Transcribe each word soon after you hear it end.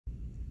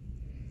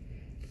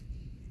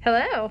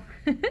Hello,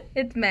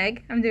 it's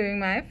Meg. I'm doing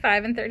my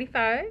 5 and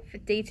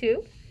 35, day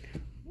 2.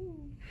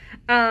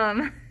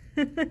 I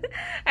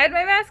had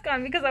my mask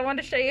on because I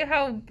wanted to show you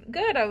how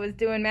good I was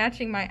doing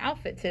matching my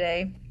outfit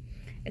today.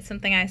 It's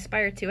something I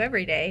aspire to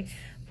every day,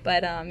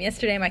 but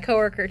yesterday my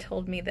coworker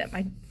told me that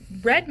my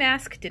red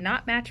mask did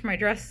not match my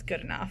dress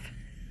good enough.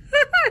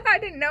 I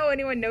didn't know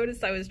anyone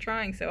noticed I was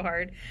trying so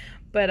hard,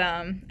 but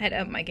I had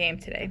to up my game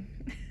today.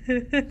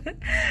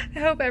 I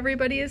hope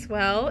everybody is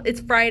well.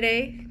 It's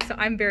Friday, so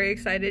I'm very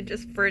excited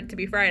just for it to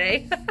be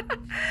Friday.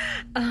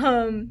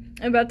 I'm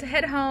about to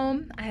head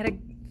home. I had a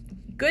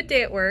good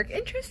day at work,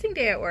 interesting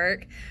day at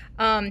work.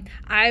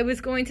 I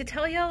was going to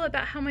tell y'all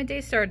about how my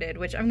day started,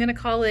 which I'm going to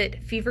call it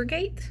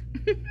Fevergate.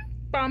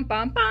 Bum,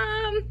 bum,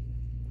 bum.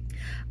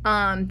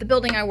 The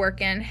building I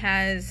work in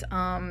has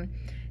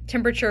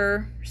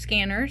temperature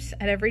scanners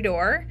at every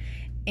door.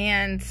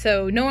 And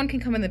so no one can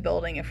come in the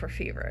building if we're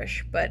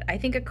feverish, but I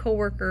think a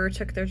coworker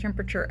took their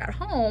temperature at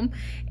home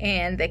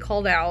and they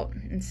called out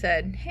and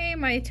said, hey,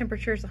 my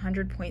temperature is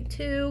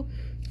 100.2.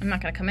 I'm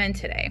not going to come in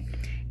today.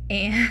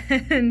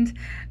 And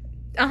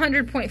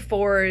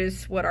 100.4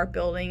 is what our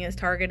building is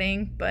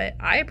targeting, but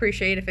I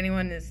appreciate if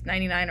anyone is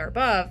 99 or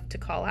above to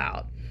call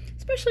out,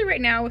 especially right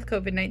now with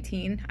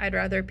COVID-19. I'd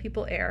rather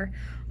people err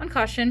on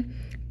caution.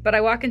 But I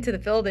walk into the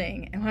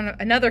building and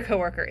another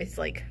coworker is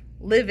like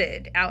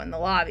livid out in the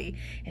lobby,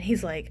 and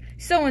he's like,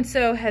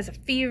 so-and-so has a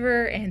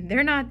fever and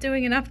they're not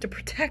doing enough to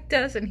protect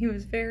us, and he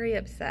was very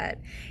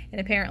upset.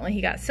 And apparently he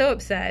got so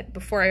upset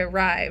before I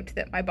arrived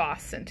that my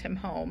boss sent him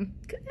home.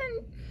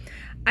 And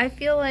I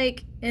feel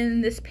like in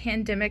this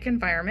pandemic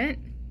environment,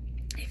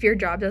 if your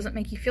job doesn't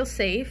make you feel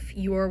safe,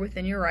 you are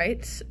within your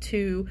rights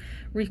to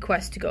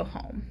request to go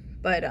home.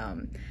 But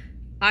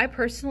I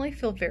personally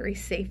feel very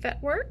safe at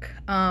work.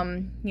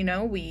 You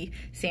know, we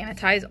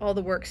sanitize all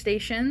the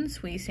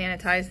workstations. We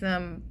sanitize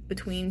them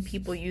between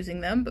people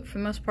using them, but for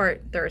the most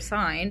part, they're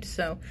assigned,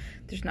 so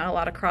there's not a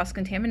lot of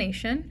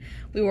cross-contamination.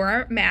 We wear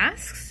our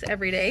masks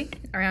every day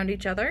around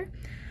each other.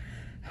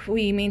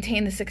 We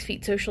maintain the 6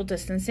 feet social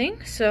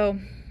distancing, so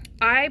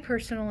I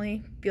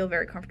personally feel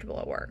very comfortable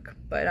at work.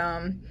 But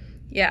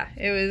yeah,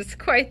 it was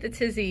quite the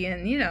tizzy,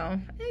 and you know,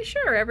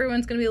 sure,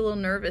 everyone's gonna be a little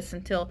nervous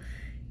until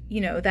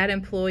that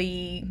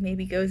employee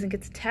maybe goes and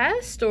gets a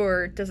test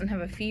or doesn't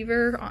have a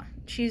fever.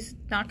 She's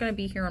not going to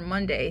be here on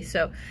Monday,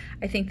 so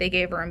I think they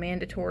gave her a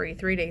mandatory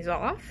 3 days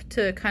off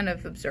to kind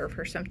of observe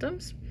her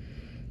symptoms.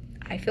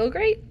 I feel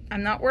great.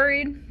 I'm not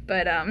worried,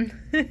 but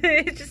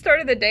it just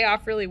started the day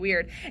off really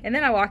weird. And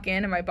then I walk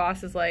in and my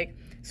boss is like,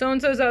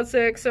 so-and-so's out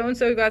sick,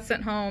 so-and-so got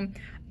sent home,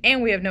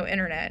 and we have no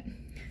internet.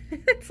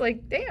 It's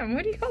like, damn,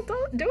 what are you all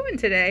doing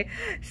today?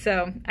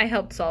 So I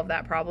helped solve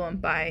that problem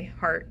by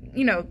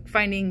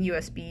finding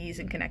USBs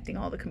and connecting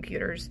all the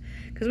computers,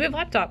 because we have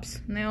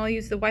laptops and they all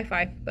use the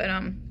Wi-Fi, but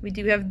we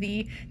do have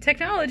the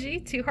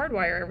technology to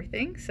hardwire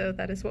everything, so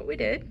that is what we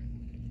did.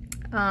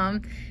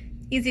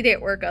 Easy day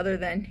at work, other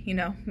than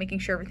making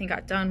sure everything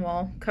got done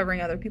while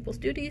covering other people's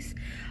duties.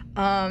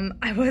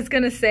 I was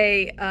gonna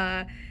say,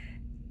 I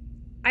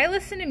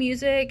listen to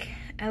music,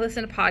 I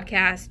listen to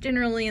podcasts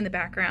generally in the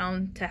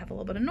background to have a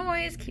little bit of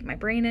noise, keep my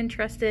brain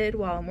interested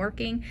while I'm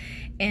working.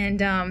 And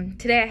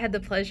today I had the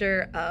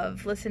pleasure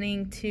of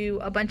listening to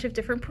a bunch of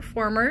different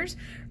performers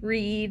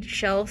read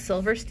Shel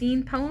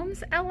Silverstein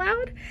poems out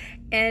loud.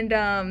 And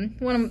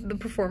one of the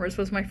performers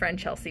was my friend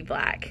Chelsea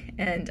Black,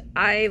 and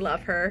I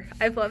love her.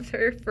 I've loved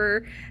her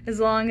for as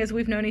long as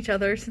we've known each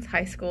other, since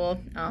high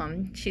school.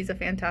 She's a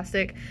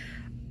fantastic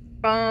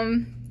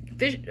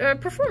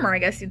performer, I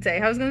guess you'd say.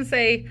 I was going to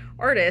say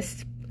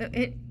artist,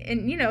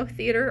 and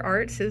theater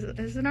arts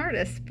is an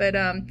artist, but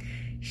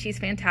she's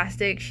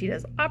fantastic. She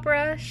does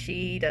opera,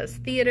 she does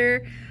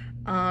theater,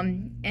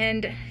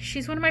 and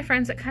she's one of my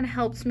friends that kind of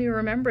helps me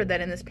remember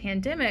that in this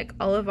pandemic,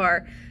 all of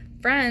our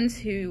friends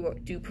who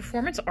do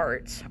performance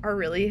arts are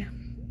really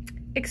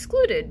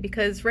excluded,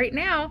 because right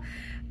now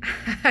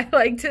I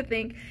like to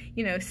think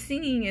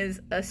singing is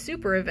a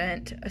super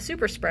event, a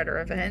super spreader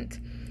event.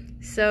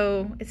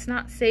 So it's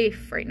not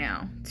safe right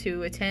now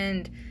to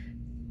attend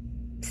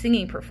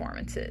singing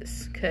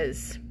performances,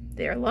 because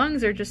their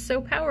lungs are just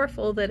so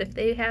powerful that if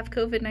they have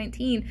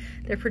COVID-19,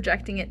 they're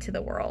projecting it to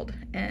the world.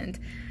 And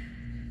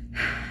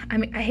I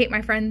mean, I hate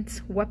my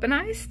friend's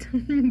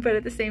weaponized, but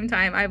at the same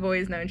time, I've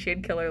always known she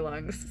had killer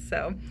lungs.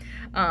 So,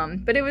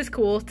 but it was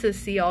cool to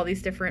see all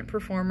these different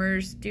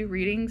performers do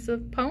readings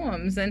of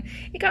poems, and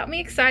it got me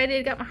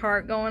excited, got my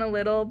heart going a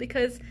little,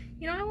 because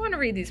I want to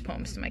read these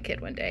poems to my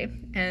kid one day,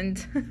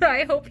 and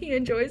I hope he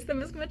enjoys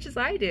them as much as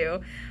I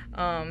do.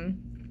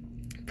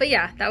 But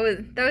yeah, that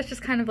was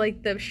just kind of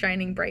like the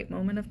shining bright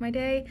moment of my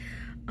day.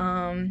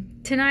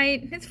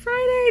 Tonight, it's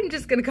Friday, I'm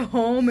just gonna go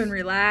home and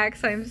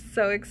relax. I'm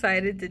so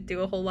excited to do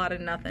a whole lot of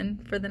nothing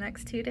for the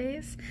next 2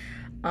 days.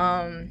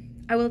 I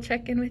will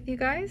check in with you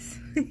guys,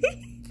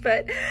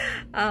 but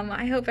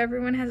I hope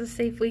everyone has a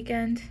safe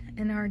weekend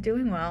and are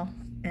doing well.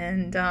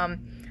 And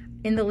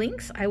in the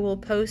links, I will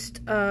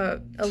post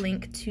a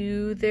link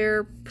to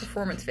their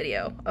performance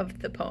video of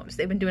the poems.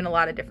 They've been doing a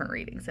lot of different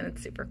readings, and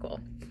it's super cool.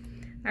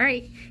 All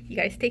right, you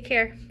guys take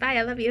care. Bye,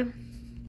 I love you.